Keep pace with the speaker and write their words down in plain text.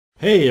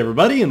Hey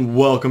everybody, and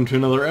welcome to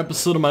another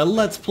episode of my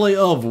Let's Play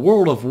of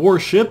World of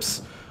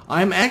Warships.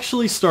 I'm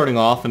actually starting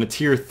off in a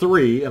tier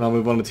 3, and I'll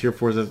move on to tier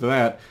 4s after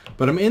that,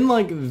 but I'm in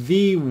like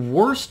the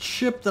worst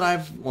ship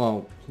that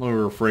well, let me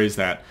rephrase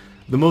that.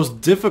 The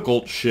most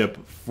difficult ship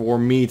for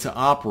me to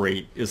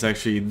operate is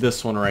actually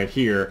this one right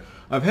here.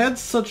 I've had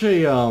such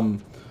a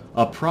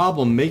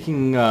problem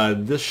making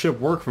this ship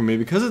work for me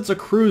because it's a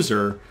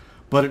cruiser,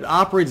 but it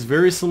operates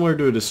very similar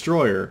to a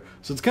destroyer.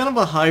 So it's kind of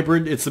a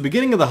hybrid. It's the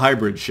beginning of the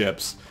hybrid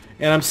ships.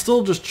 And I'm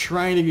still just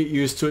trying to get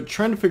used to it,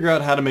 trying to figure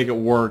out how to make it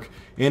work,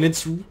 and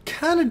it's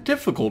kind of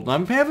difficult. I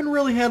haven't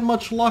really had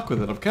much luck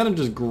with it. I've kind of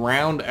just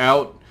ground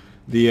out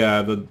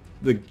the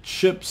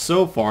ship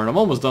so far, and I'm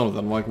almost done with it.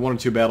 I'm like 1 or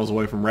 2 battles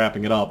away from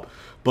wrapping it up.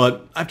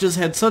 But I've just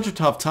had such a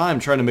tough time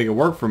trying to make it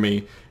work for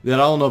me that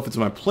I don't know if it's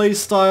my play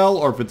style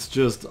or if it's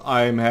just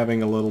I'm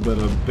having a little bit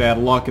of bad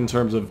luck in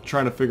terms of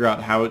trying to figure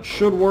out how it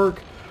should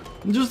work.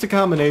 And just a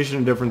combination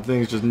of different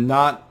things, just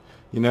not,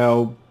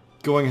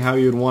 going how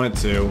you'd want it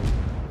to.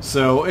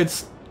 So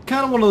it's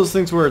kind of one of those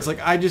things where it's like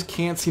I just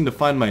can't seem to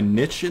find my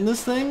niche in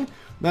this thing.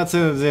 Not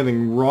saying there's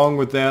anything wrong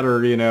with that,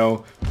 or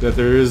that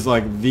there is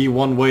like the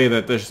one way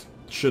that this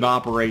should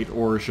operate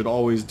or should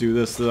always do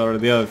this, that, or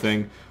the other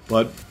thing,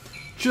 but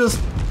just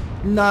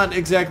not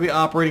exactly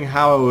operating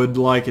how I would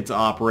like it to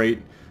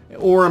operate,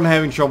 or I'm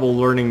having trouble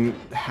learning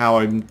how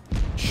I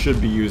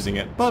should be using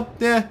it. But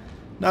yeah,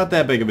 not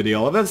that big of a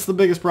deal. If that's the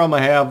biggest problem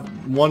I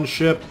have, one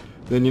ship,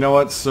 then you know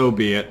what, so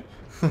be it.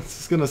 I was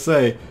just gonna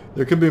say,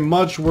 there could be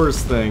much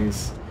worse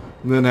things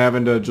than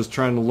having to just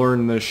trying to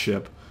learn this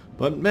ship.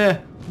 But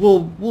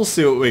we'll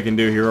see what we can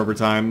do here over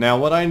time. Now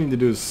what I need to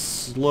do is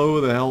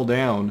slow the hell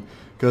down,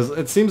 because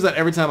it seems that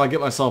every time I get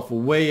myself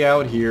way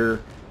out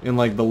here in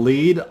like the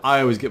lead,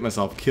 I always get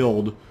myself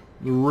killed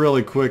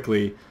really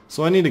quickly.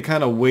 So I need to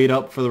kind of wait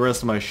up for the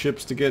rest of my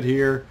ships to get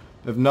here.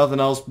 If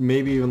nothing else,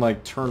 maybe even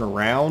like turn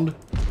around.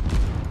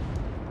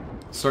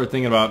 Start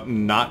thinking about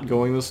not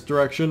going this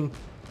direction.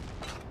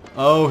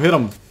 Oh, hit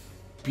him.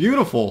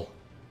 Beautiful.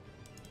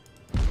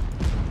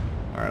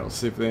 Alright, let's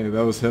see if any of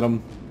those hit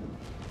him.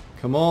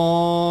 Come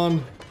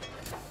on.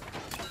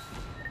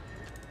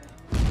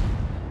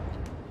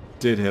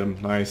 Did hit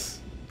him. Nice.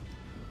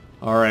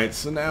 Alright,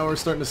 so now we're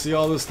starting to see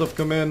all this stuff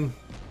come in.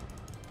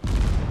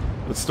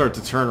 Let's start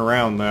to turn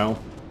around now.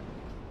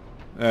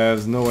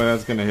 There's no way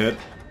that's gonna hit.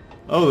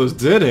 Oh, those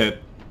did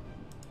hit.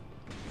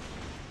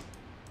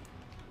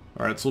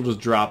 Alright, so we'll just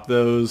drop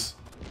those.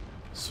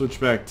 Switch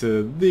back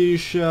to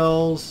these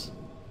shells.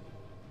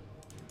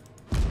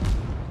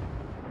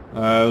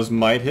 Those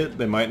might hit,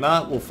 they might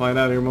not. We'll find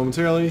out here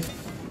momentarily.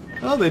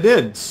 Oh, they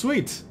did.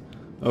 Sweet.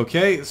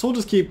 Okay, so we'll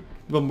just keep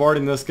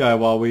bombarding this guy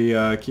while we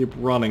keep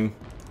running.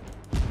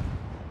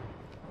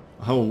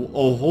 Oh,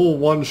 a whole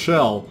 1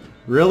 shell.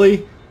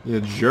 Really? You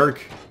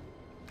jerk.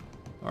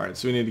 Alright,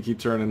 so we need to keep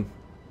turning.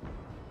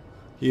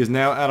 He is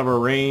now out of our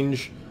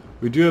range.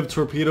 We do have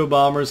torpedo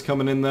bombers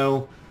coming in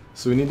though,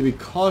 so we need to be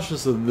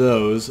cautious of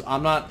those.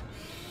 I'm not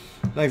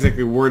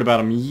exactly worried about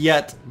them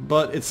yet,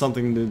 but it's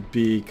something to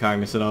be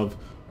cognizant of.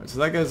 Alright, so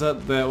that guy's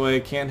up that way,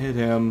 can't hit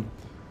him.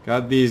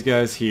 Got these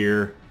guys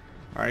here.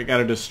 Alright,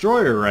 got a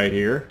destroyer right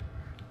here.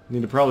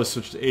 Need to probably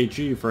switch to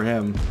HE for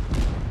him.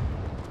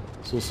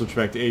 So we'll switch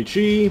back to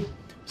HE.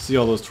 See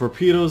all those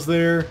torpedoes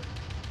there.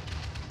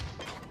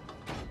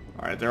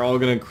 Alright, they're all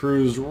going to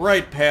cruise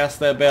right past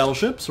that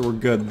battleship, so we're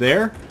good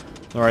there.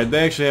 Alright,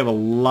 they actually have a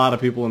lot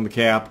of people in the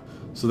cap,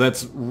 so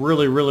that's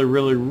really, really,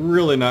 really,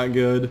 really not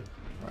good.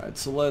 Alright,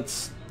 so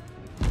let's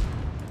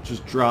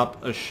just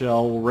drop a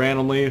shell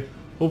randomly.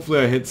 Hopefully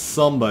I hit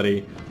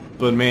somebody.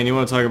 But man, you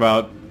want to talk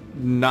about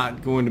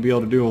not going to be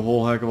able to do a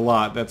whole heck of a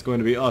lot. That's going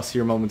to be us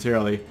here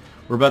momentarily.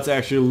 We're about to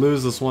actually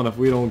lose this one if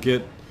we don't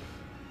get...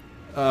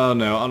 Oh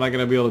no, I'm not going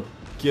to be able to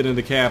get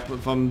into cap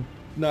if I'm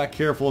not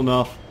careful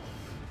enough.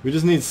 We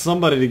just need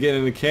somebody to get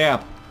into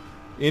cap.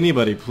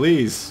 Anybody,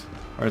 please.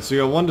 Alright, so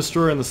we got 1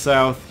 destroyer in the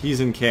south. He's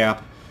in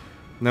cap.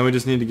 Now we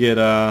just need to get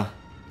a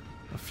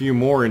few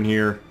more in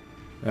here.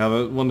 Now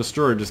the 1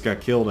 destroyer just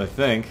got killed, I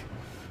think.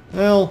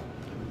 Well,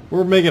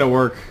 we're making it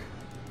work.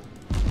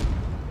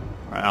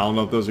 Alright, I don't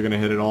know if those are going to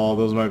hit at all.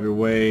 Those might be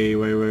way,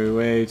 way, way,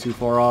 way too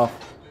far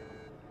off.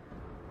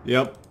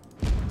 Yep.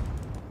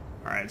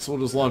 Alright, so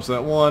we'll just launch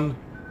that one.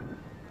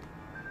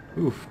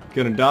 Oof,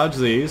 gonna dodge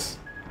these.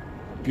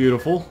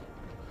 Beautiful.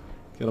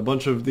 Got a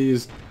bunch of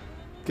these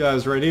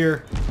guys right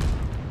here.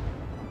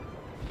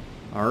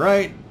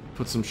 Alright,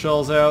 put some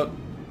shells out.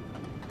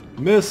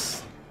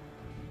 Miss.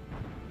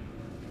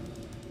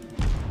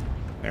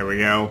 There we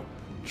go.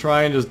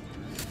 Try and just...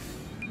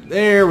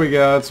 There we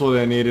go, that's what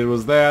I needed,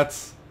 was that.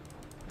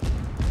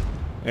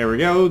 There we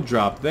go,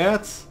 drop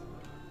that.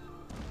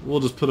 We'll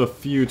just put a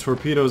few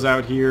torpedoes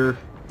out here.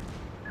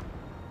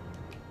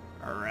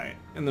 Alright,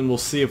 and then we'll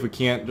see if we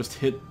can't just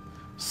hit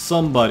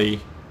somebody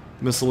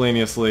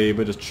miscellaneously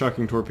by just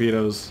chucking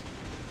torpedoes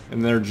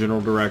in their general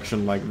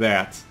direction like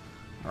that.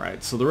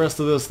 Alright, so the rest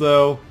of this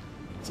though,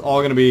 it's all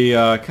going to be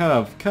kind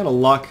of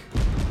luck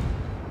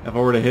if I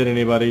were to hit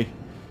anybody.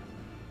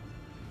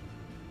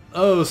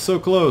 Oh, so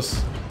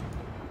close.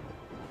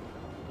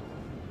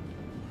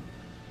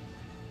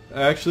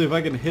 Actually, if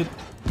I can hit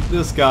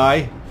this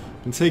guy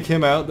and take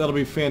him out, that'll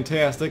be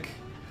fantastic.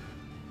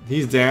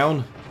 He's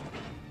down.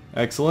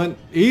 Excellent.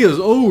 He is...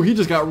 Oh, he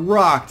just got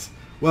rocked.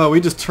 Well,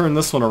 we just turned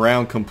this one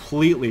around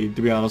completely,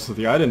 to be honest with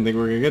you. I didn't think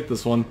we were going to get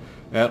this one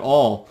at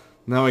all.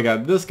 Now we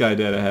got this guy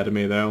dead ahead of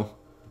me, though.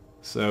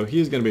 So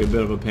he's going to be a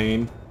bit of a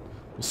pain.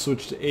 We'll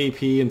switch to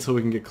AP until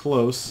we can get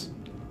close.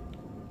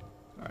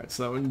 Alright,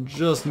 so that one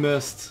just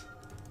missed.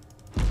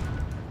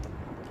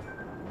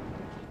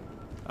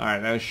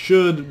 Alright, I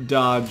should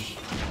dodge.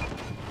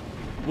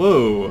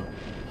 Whoa.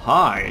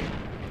 Hi.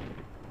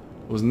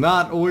 Was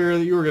not aware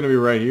that you were going to be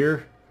right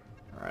here.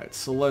 Alright,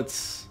 so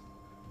let's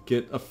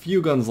get a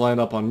few guns lined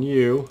up on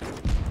you.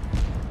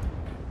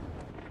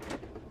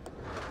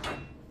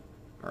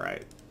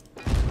 Alright.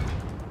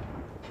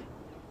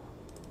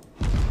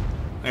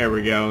 There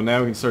we go. Now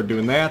we can start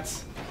doing that.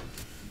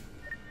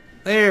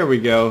 There we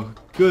go.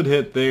 Good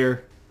hit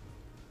there.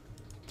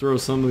 Throw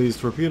some of these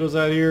torpedoes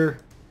out here.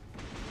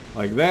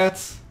 Like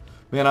that.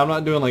 Man, I'm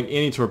not doing like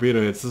any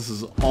torpedo hits. This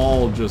is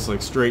all just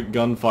like straight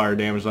gunfire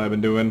damage that I've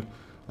been doing.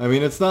 I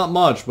mean, it's not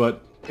much,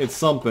 but it's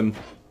something.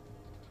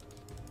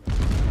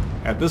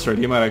 At this rate,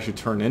 he might actually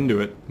turn into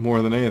it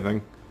more than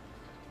anything.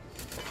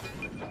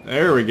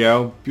 There we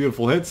go.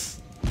 Beautiful hits.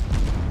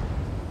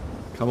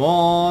 Come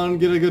on,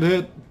 get a good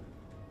hit.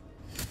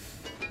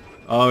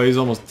 Oh, he's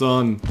almost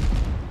done.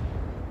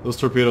 Those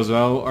torpedoes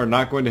now are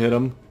not going to hit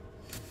him.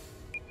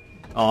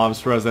 Oh, I'm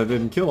surprised that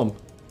didn't kill him.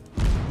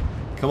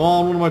 Come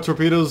on, one of my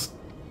torpedoes.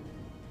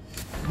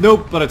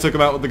 Nope, but I took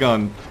him out with the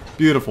gun.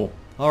 Beautiful.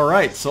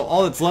 Alright, so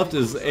all that's left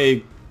is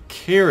a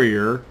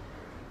carrier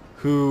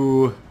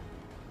who...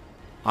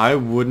 I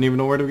wouldn't even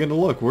know where to begin to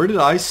look. Where did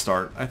I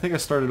start? I think I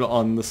started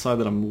on the side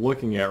that I'm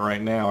looking at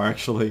right now,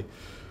 actually.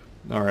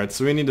 Alright,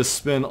 so we need to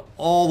spin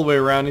all the way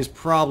around. He's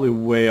probably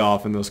way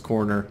off in this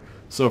corner.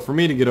 So for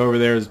me to get over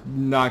there is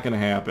not going to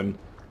happen.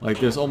 Like,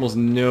 there's almost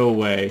no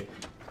way.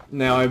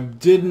 Now, I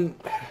didn't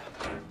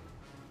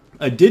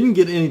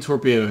get any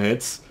torpedo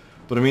hits,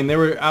 but I mean, they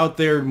were out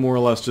there more or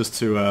less just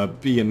to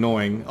be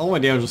annoying. All my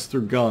damage was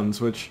through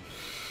guns, which,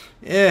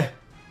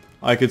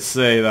 I could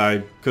say that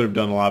I could have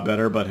done a lot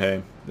better, but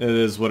hey, it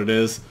is what it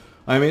is.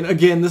 I mean,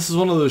 again, this is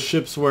one of those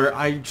ships where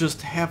I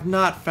just have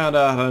not found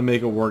out how to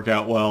make it work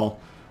out well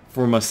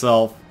for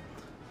myself.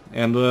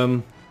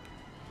 And,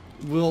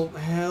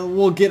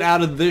 we'll get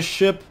out of this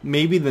ship.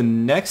 Maybe the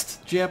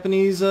next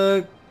Japanese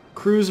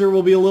cruiser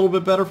will be a little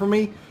bit better for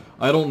me.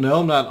 I don't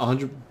know.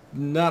 I'm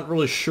not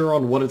really sure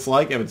on what it's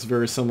like, if it's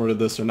very similar to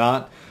this or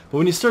not. But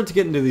when you start to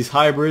get into these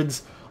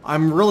hybrids,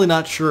 I'm really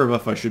not sure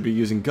if I should be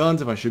using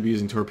guns, if I should be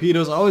using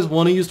torpedoes. I always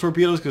want to use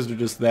torpedoes because they're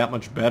just that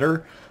much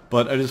better.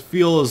 But I just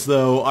feel as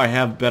though I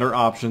have better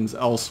options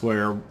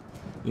elsewhere.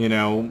 You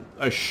know,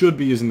 I should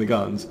be using the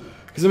guns.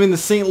 Because, I mean, the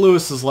St.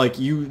 Louis is like,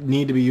 you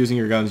need to be using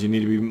your guns, you need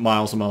to be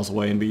miles and miles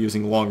away and be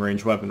using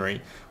long-range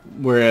weaponry.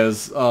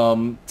 Whereas,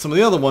 some of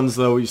the other ones,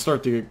 though, you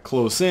start to get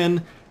close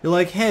in, you're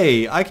like,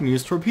 hey, I can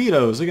use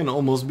torpedoes, I can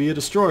almost be a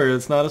destroyer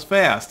that's not as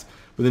fast.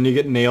 But then you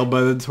get nailed by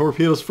the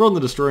torpedoes from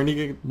the destroyer and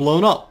you get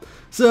blown up.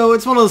 So,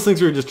 it's one of those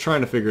things where you're just trying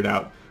to figure it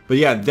out. But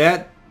yeah,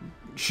 that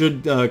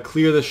should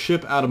clear the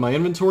ship out of my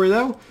inventory,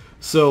 though.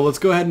 So, let's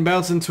go ahead and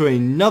bounce into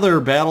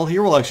another battle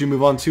here. We'll actually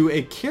move on to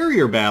a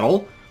carrier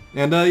battle.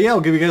 And yeah,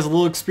 I'll give you guys a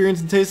little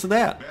experience and taste of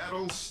that.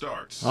 Battle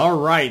starts.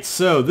 Alright,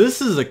 so this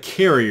is a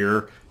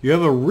carrier. You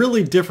have a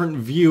really different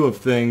view of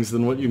things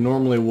than what you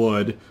normally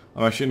would.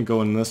 Oh, I shouldn't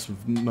go in this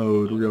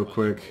mode real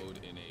quick.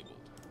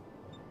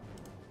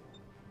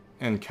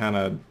 And kind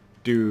of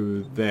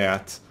do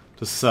that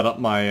to set up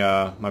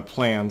my my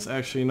plans.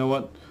 Actually, you know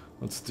what?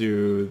 Let's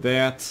do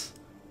that,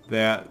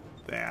 that.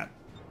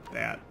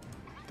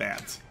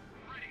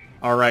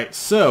 Alright,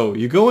 so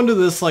you go into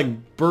this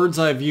like bird's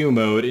eye view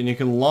mode and you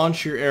can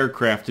launch your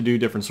aircraft to do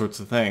different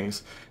sorts of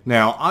things.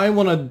 Now, I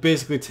want to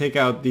basically take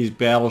out these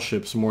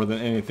battleships more than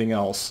anything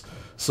else.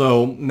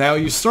 So now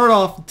you start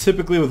off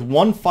typically with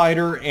one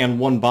fighter and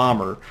one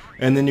bomber,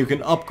 and then you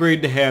can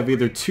upgrade to have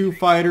either 2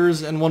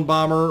 fighters and 1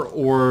 bomber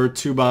or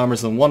 2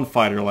 bombers and 1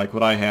 fighter like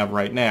what I have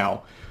right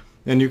now.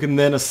 And you can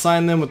then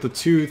assign them with the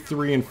 2,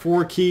 3, and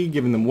 4 key,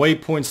 giving them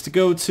waypoints to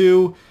go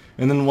to.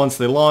 And then once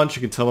they launch,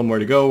 you can tell them where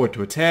to go, where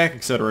to attack,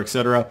 etc.,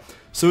 etc.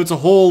 So it's a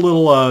whole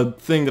little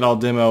thing that I'll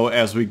demo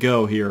as we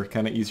go here.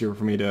 Kind of easier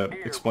for me to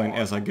explain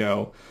as I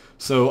go.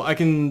 So I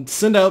can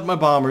send out my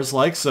bombers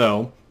like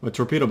so, with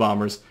torpedo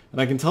bombers,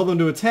 and I can tell them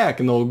to attack,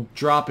 and they'll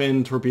drop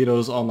in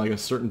torpedoes on like a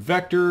certain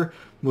vector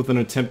with an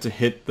attempt to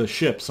hit the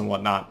ships and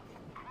whatnot.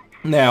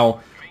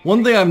 Now,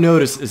 one thing I've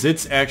noticed is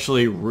it's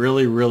actually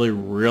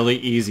really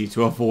easy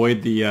to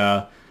avoid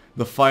the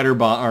fighter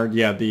bomb, or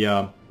yeah,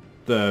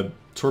 the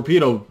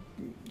torpedo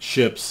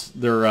ships,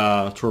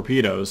 their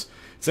torpedoes.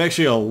 It's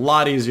actually a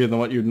lot easier than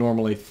what you'd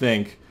normally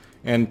think,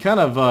 and kind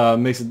of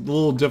makes it a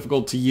little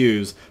difficult to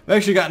use. I've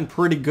actually gotten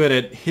pretty good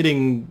at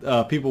hitting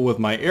people with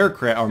my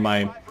aircraft, or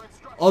my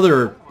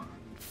other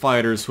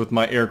fighters with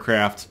my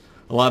aircraft,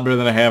 a lot better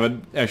than I have at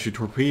actually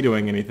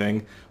torpedoing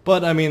anything.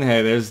 But I mean,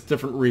 hey, there's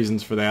different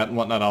reasons for that and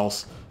whatnot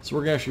else. So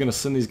we're actually going to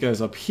send these guys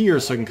up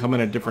here so I can come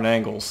in at different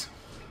angles.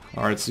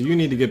 Alright, so you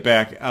need to get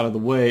back out of the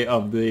way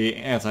of the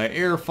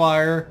anti-air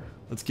fire.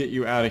 Let's get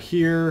you out of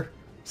here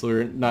so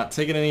you're not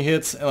taking any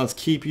hits, and let's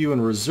keep you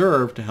in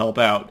reserve to help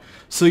out.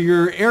 So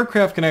your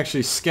aircraft can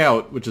actually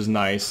scout, which is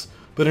nice,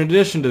 but in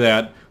addition to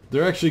that,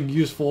 they're actually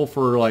useful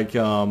for like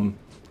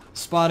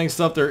spotting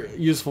stuff. They're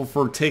useful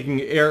for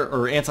taking air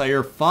or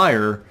anti-air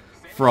fire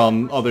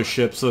from other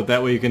ships, so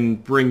that way you can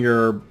bring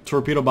your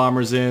torpedo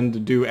bombers in to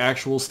do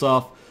actual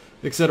stuff,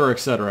 etc.,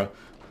 etc.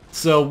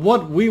 So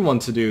what we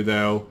want to do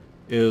though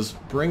is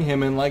bring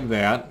him in like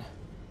that,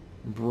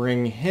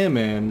 bring him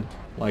in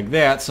like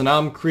that. So now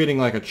I'm creating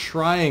like a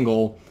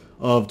triangle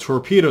of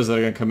torpedoes that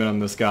are going to come in on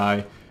this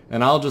guy,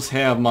 and I'll just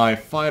have my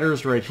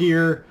fighters right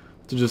here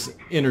to just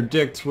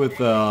interdict with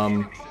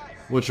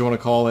what you want to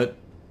call it.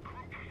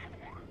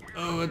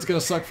 Oh, it's going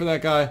to suck for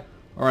that guy.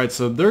 Alright,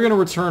 so they're going to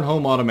return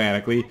home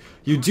automatically.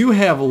 You do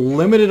have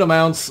limited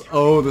amounts.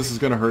 Oh, this is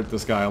going to hurt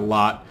this guy a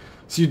lot.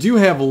 So you do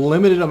have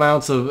limited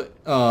amounts of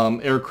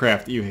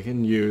aircraft that you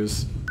can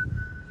use.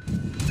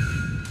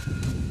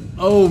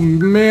 Oh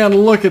man,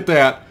 look at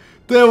that.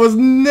 That was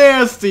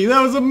nasty.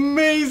 That was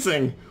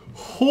amazing.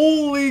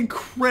 Holy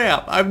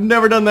crap. I've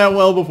never done that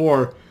well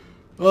before.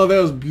 Oh, that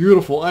was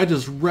beautiful. I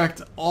just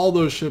wrecked all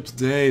those ships'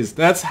 days.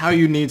 That's how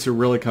you need to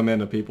really come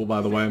into people,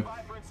 by the way.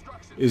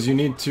 Is you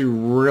need to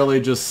really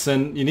just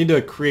send... You need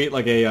to create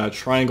like a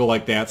triangle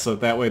like that, so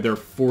that way they're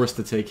forced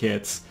to take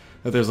hits.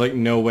 That there's like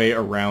no way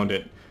around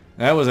it.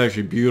 That was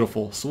actually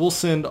beautiful. So we'll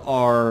send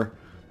our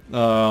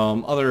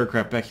other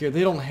aircraft back here.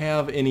 They don't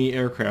have any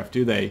aircraft,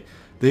 do they?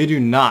 They do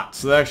not.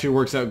 So that actually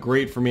works out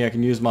great for me. I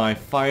can use my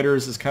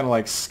fighters as kind of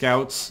like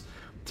scouts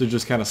to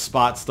just kind of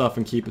spot stuff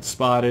and keep it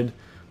spotted.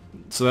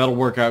 So that'll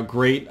work out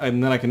great.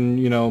 And then I can,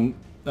 you know,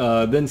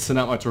 then send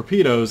out my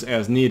torpedoes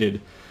as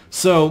needed.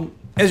 So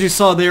as you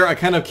saw there, I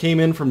kind of came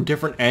in from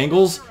different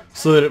angles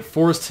so that it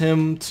forced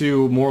him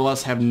to more or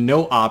less have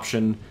no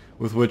option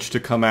with which to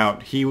come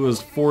out. He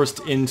was forced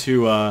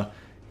into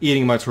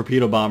eating my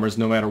torpedo bombers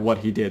no matter what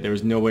he did. There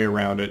was no way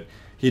around it.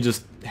 He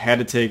just had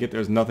to take it. There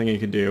was nothing he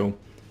could do,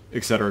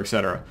 etc.,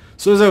 etc.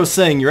 So as I was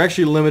saying, you're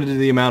actually limited to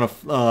the amount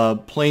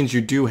of planes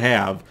you do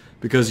have,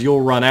 because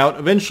you'll run out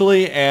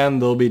eventually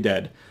and they'll be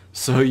dead.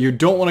 So you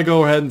don't want to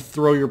go ahead and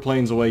throw your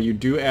planes away. You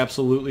do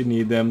absolutely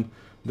need them.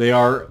 They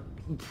are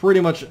pretty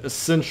much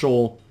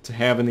essential to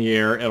have in the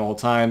air at all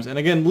times. And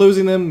again,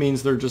 losing them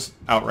means they're just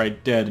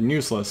outright dead and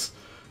useless.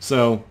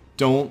 So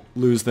don't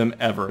lose them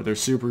ever. They're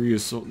super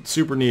useful,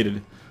 super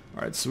needed.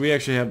 Alright, so we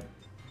actually have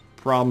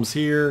problems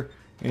here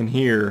and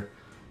here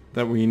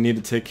that we need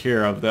to take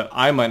care of that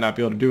I might not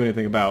be able to do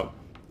anything about.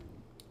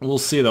 We'll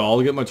see though.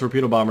 I'll get my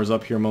torpedo bombers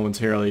up here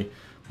momentarily.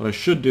 What I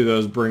should do though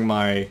is bring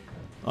my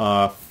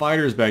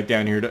fighters back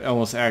down here to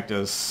almost act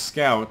as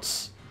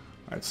scouts.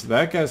 Alright, so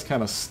that guy's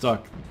kind of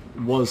stuck,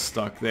 was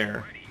stuck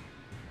there.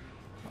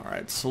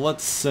 Alright, so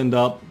let's send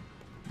up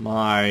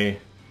my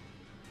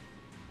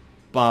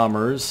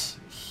bombers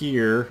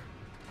here,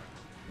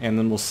 and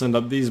then we'll send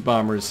up these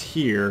bombers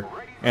here.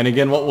 And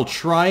again, what we'll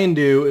try and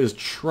do is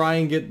try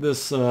and get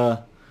this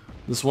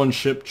this one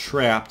ship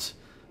trapped.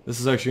 This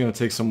is actually going to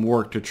take some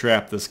work to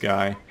trap this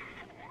guy,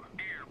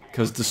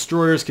 because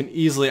destroyers can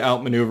easily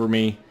outmaneuver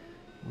me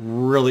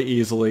really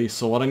easily.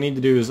 So what I need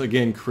to do is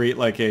again create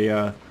like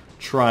a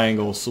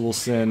triangle. So we'll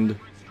send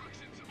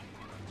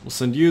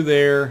you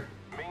there,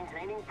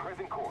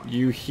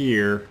 you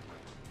here,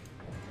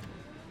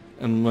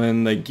 and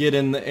when they get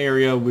in the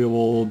area we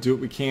will do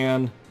what we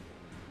can.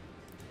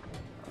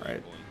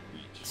 Alright,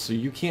 so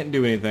you can't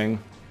do anything.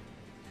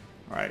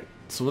 Alright,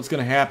 so what's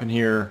gonna happen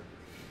here?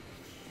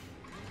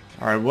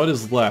 Alright, what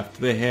is left?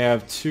 They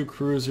have 2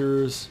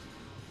 cruisers.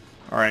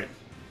 Alright,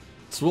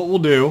 so what we'll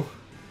do,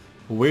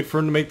 we'll wait for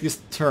him to make these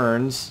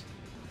turns.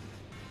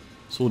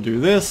 So we'll do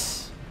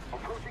this,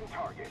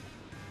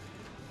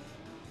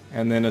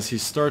 and then as he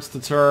starts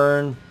to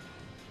turn,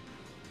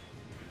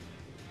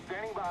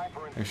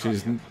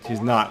 actually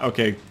he's not.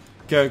 Okay,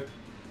 go.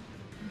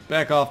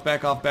 Back off,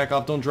 back off, back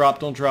off. Don't drop,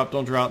 don't drop,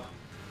 don't drop.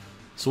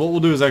 So what we'll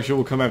do is actually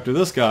we'll come after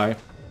this guy.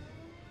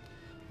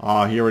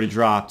 Ah, he already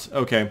dropped.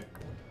 Okay,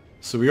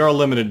 so we are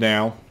limited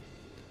now.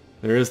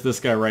 There is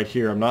this guy right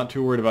here. I'm not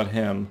too worried about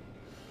him.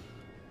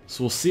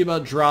 So we'll see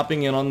about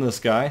dropping in on this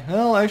guy.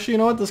 Well, actually, you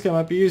know what? This guy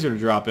might be easier to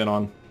drop in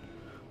on.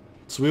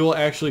 So we will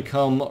actually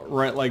come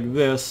right like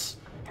this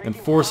and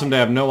force him to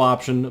have no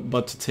option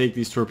but to take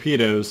these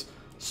torpedoes,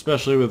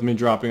 especially with me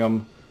dropping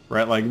them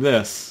right like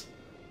this.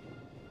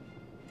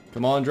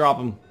 Come on, drop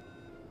them.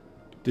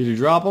 Did you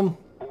drop them?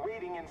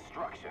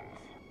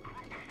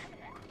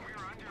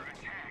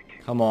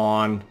 Come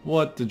on.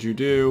 What did you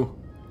do?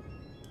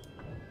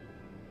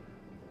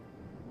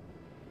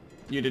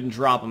 You didn't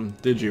drop them,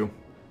 did you?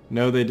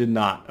 No, they did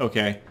not.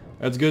 Okay,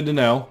 that's good to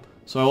know.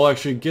 So I will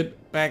actually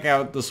get back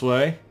out this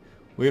way.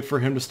 Wait for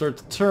him to start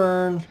to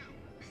turn.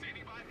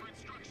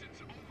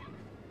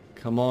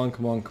 Come on,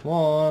 come on, come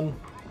on.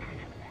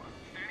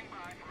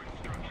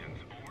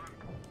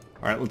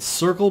 Alright, let's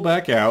circle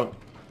back out.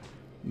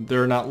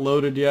 They're not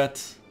loaded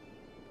yet.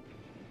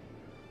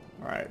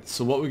 Alright,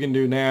 so what we can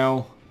do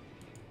now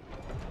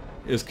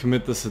is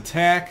commit this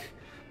attack.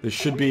 They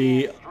should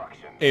be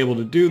able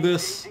to do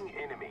this.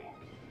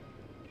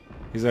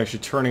 He's actually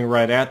turning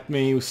right at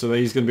me, so that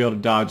he's going to be able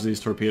to dodge these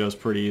torpedoes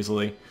pretty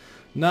easily.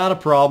 Not a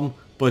problem,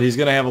 but he's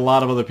going to have a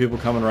lot of other people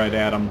coming right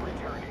at him.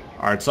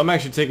 Alright, so I'm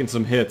actually taking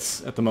some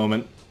hits at the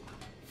moment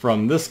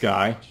from this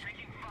guy.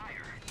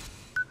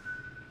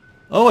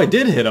 Oh, I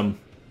did hit him.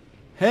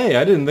 Hey,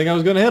 I didn't think I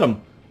was going to hit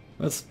him.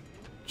 That's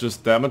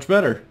just that much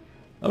better.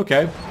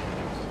 Okay.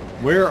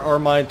 Where are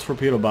my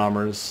torpedo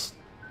bombers?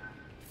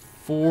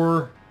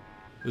 4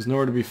 is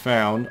nowhere to be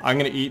found. I'm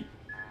going to eat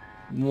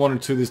 1 or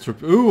 2 of these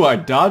torpedoes. Ooh, I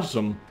dodged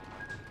them.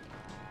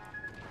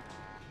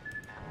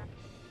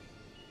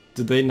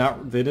 Did they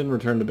not? They didn't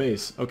return to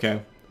base.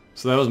 Okay.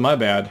 So that was my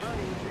bad.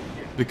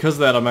 Because of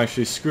that, I'm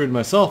actually screwed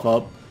myself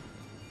up.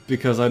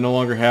 Because I no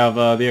longer have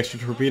the extra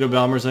torpedo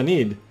bombers I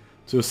need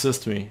to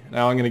assist me.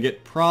 Now I'm going to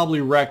get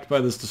probably wrecked by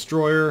this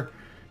destroyer.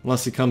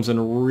 Unless he comes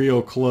in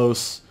real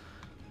close.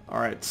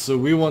 Alright, so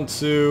we want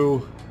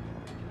to...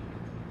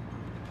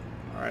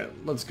 Alright,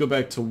 let's go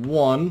back to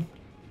 1.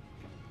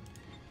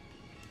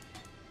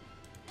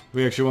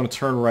 We actually want to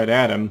turn right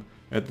at him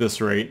at this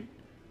rate.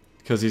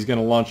 Because he's going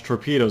to launch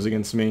torpedoes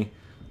against me.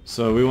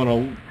 So we want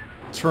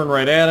to turn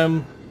right at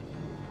him.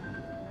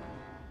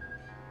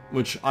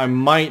 Which I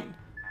might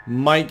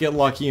get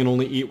lucky and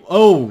only eat...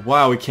 Oh,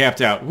 wow, we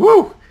capped out.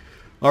 Woo!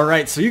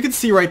 Alright, so you can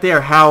see right there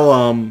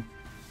how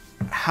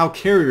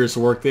carriers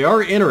work. They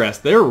are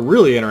interesting. They're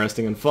really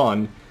interesting and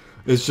fun.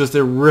 It's just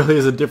it really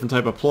is a different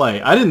type of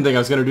play. I didn't think I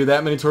was going to do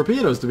that many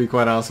torpedoes, to be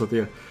quite honest with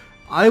you.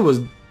 I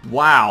was...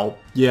 Wow.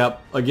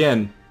 Yep.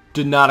 Again,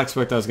 did not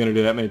expect I was going to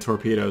do that many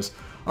torpedoes.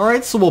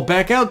 Alright, so we'll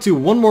back out to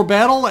one more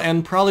battle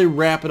and probably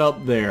wrap it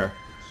up there.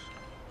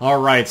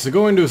 Alright, so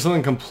going to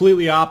something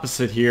completely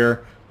opposite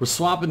here. We're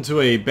swapping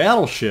to a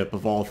battleship,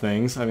 of all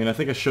things. I mean, I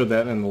think I showed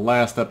that in the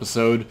last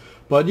episode.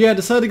 But yeah, I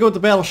decided to go with the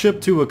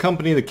battleship to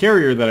accompany the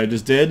carrier that I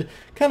just did.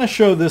 Kind of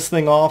show this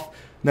thing off.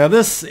 Now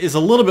this is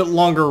a little bit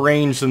longer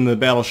range than the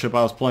battleship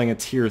I was playing at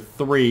tier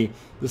 3.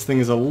 This thing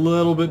is a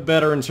little bit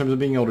better in terms of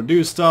being able to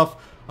do stuff.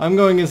 I'm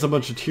going against a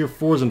bunch of tier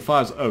 4s and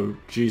 5s. Oh,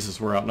 Jesus,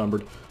 we're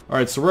outnumbered.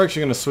 Alright, so we're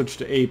actually going to switch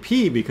to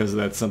AP because of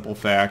that simple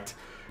fact.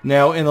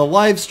 Now, in the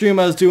live stream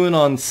I was doing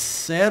on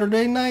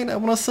Saturday night, I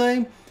want to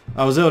say,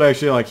 I was able to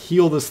actually like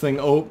heal this thing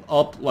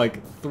up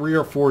like 3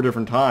 or 4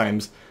 different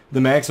times. The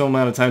maximum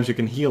amount of times you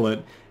can heal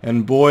it,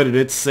 and boy did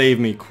it save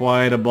me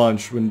quite a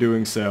bunch when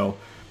doing so.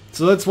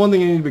 So that's one thing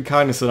you need to be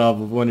cognizant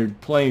of when you're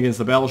playing against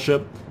the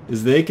battleship,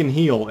 is they can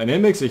heal, and it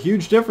makes a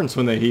huge difference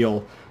when they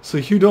heal. So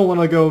you don't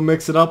want to go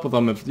mix it up with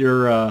them if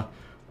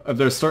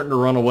they're starting to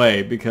run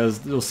away,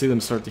 because you'll see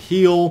them start to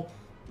heal,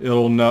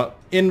 it'll not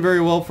end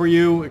very well for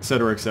you,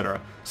 etc,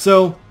 etc.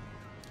 So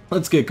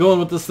let's get going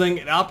with this thing.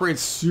 It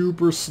operates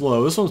super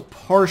slow. This one's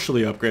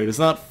partially upgraded. It's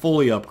not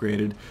fully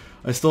upgraded.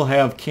 I still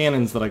have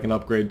cannons that I can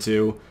upgrade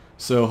to,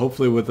 so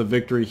hopefully with a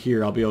victory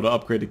here I'll be able to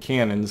upgrade to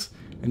cannons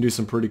and do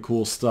some pretty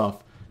cool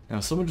stuff.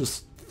 Now someone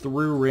just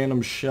threw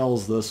random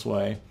shells this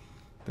way.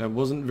 That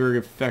wasn't very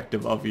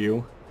effective of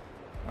you.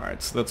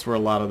 Alright, so that's where a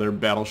lot of their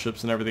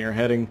battleships and everything are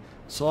heading.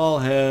 So I'll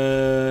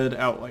head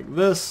out like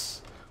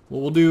this.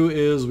 What we'll do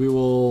is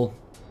we'll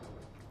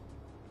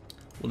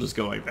just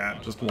go like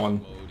that, just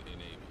one.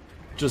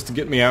 Just to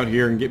get me out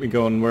here and get me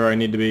going where I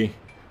need to be.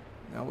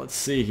 Now let's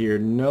see here.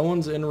 No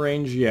one's in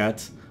range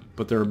yet,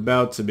 but they're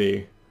about to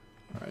be.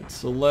 Alright,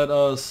 so let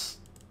us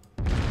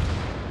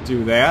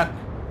do that.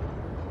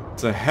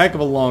 It's a heck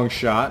of a long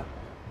shot,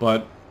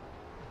 but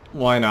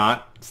why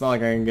not? It's not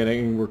like I can get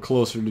anywhere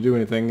closer to do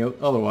anything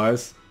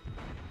otherwise.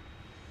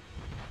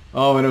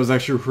 Oh, and it was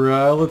actually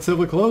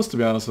relatively close, to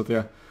be honest with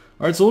you.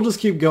 Alright, so we'll just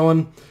keep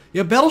going.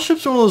 Yeah,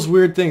 battleships are one of those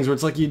weird things where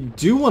it's like you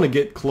do want to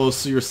get close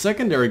so your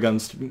secondary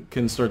guns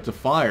can start to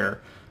fire.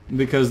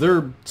 Because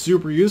they're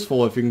super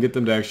useful if you can get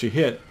them to actually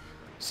hit.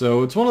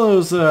 So it's one of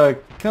those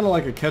kind of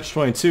like a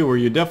catch-22 where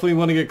you definitely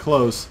want to get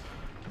close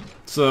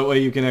so that way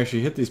you can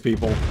actually hit these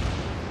people.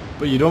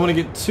 But you don't want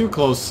to get too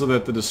close so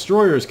that the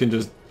destroyers can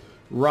just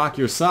rock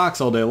your socks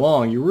all day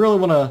long. You really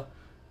want to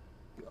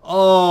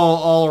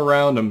all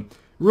around them. It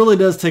really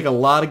does take a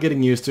lot of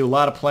getting used to, a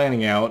lot of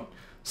planning out.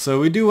 So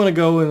we do want to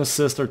go and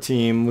assist our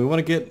team. We don't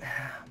want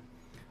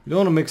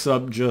to mix it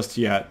up just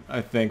yet,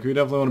 I think. We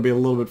definitely want to be a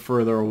little bit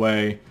further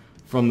away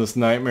from this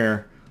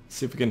nightmare. Let's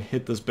see if we can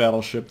hit this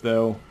battleship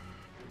though.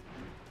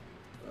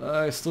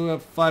 I still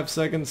have 5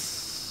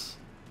 seconds.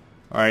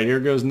 Alright,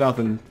 here goes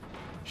nothing.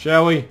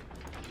 Shall we?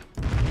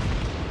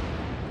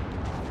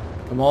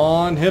 Come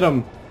on, hit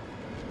him.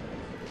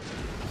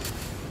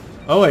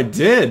 Oh, I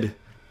did.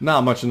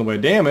 Not much in the way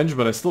of damage,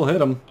 but I still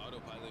hit him.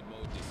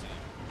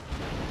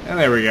 And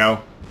there we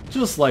go.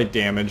 Just light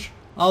damage.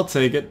 I'll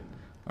take it.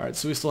 Alright,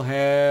 so we still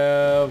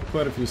have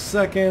quite a few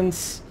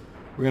seconds.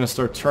 We're going to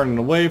start turning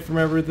away from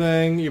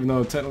everything, even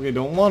though technically I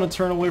don't want to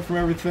turn away from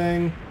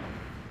everything.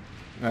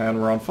 And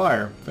we're on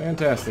fire.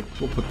 Fantastic.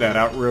 We'll put that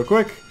out real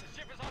quick.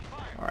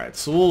 Alright,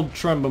 so we'll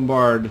try and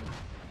bombard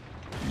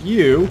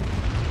you.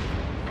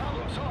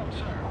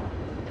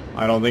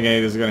 I don't think any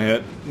of this is going to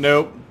hit.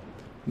 Nope.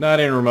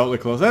 Not even remotely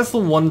close. That's the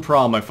one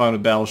problem I find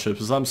with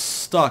battleships, is I'm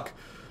stuck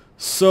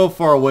so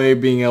far away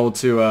being able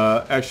to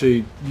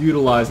actually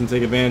utilize and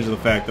take advantage of the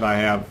fact that I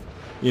have,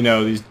 you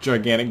know, these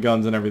gigantic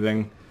guns and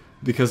everything,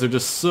 because they're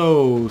just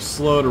so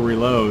slow to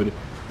reload.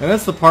 And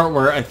that's the part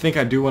where I think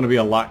I do want to be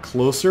a lot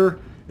closer.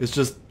 It's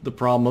just the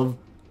problem of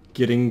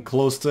getting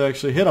close to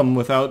actually hit them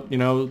without, you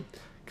know,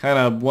 kind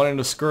of wanting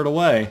to skirt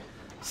away.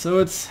 So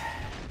it's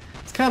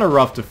kind of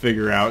rough to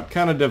figure out,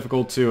 kind of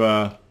difficult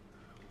to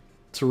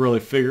really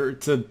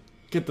to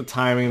get the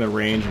timing, the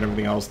range, and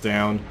everything else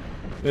down.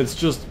 It's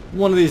just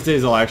one of these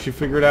days I'll actually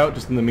figure it out.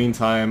 Just in the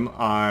meantime,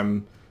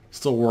 I'm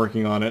still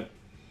working on it.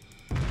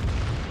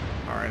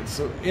 Alright,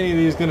 so any of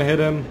these gonna hit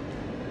him?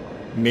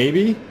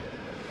 Maybe?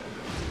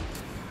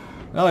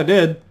 Well, I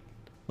did.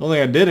 I don't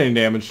think I did any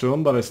damage to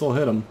him, but I still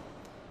hit him.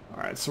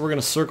 Alright, so we're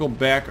gonna circle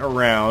back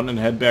around and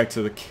head back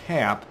to the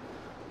cap.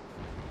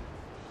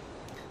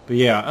 But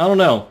yeah, I don't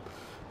know.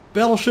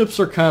 Battleships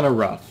are kind of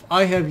rough.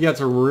 I have yet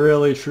to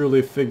really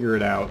truly figure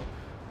it out.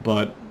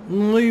 But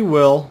we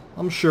will,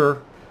 I'm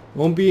sure.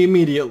 Won't be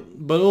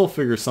immediate, but we'll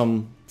figure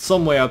some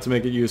way out to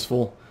make it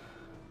useful.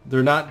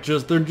 They're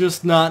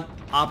just not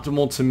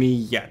optimal to me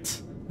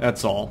yet.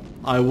 That's all.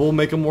 I will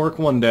make them work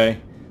one day.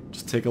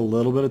 Just take a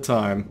little bit of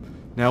time.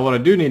 Now what I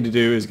do need to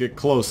do is get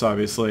close,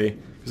 obviously,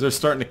 because they're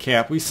starting to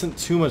cap. We sent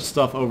too much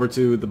stuff over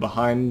to the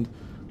behind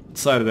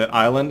side of that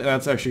island, and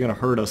that's actually going to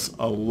hurt us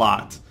a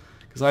lot.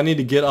 Because I need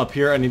to get up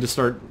here. I need to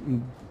start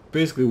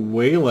basically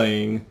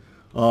waylaying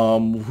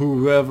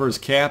whoever's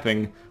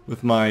capping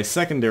with my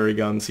secondary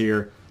guns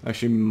here.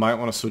 Actually, might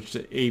want to switch to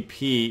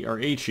AP, or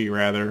HE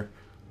rather.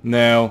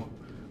 No,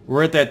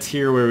 we're at that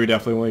tier where we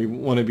definitely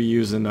want to be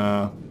using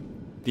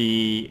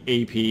the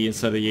AP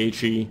instead of the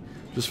HE,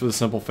 just for the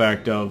simple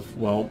fact of,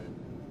 well,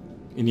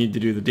 you need to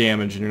do the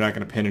damage, and you're not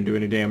going to pin and do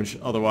any damage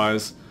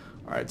otherwise.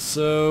 Alright,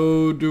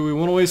 so do we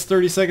want to waste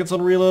 30 seconds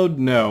on reload?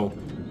 No.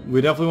 We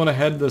definitely want to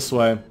head this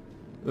way.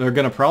 They're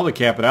going to probably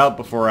cap it out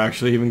before I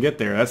actually even get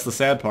there. That's the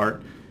sad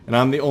part. And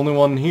I'm the only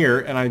one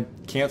here, and I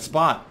can't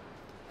spot.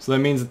 So that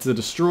means it's a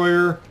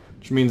destroyer,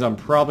 which means I'm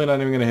probably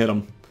not even going to hit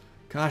him.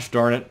 Gosh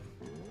darn it.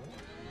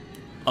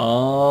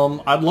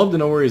 I'd love to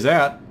know where he's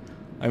at.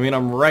 I mean,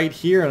 I'm right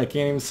here and I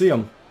can't even see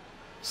him.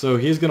 So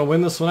he's going to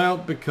win this one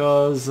out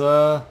because,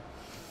 oh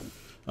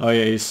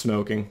yeah, he's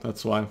smoking.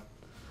 That's why.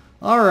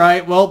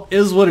 Alright, well,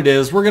 is what it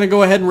is. We're going to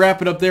go ahead and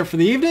wrap it up there for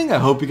the evening. I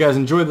hope you guys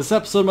enjoyed this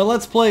episode of my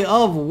Let's Play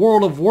of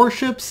World of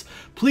Warships.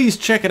 Please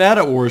check it out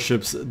at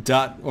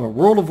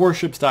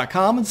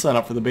worldofwarships.com and sign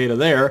up for the beta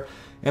there.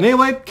 And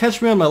anyway,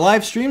 catch me on my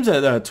live streams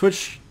at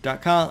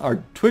twitch.com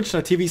or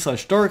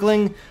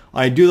twitch.tv/Darqueling.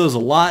 I do those a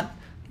lot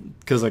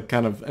because I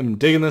kind of am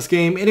digging this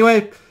game.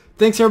 Anyway,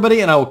 thanks everybody,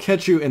 and I will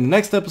catch you in the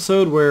next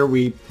episode where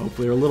we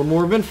hopefully are a little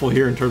more eventful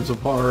here in terms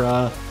of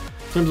our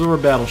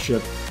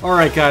battleship.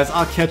 Alright guys,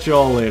 I'll catch you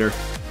all later.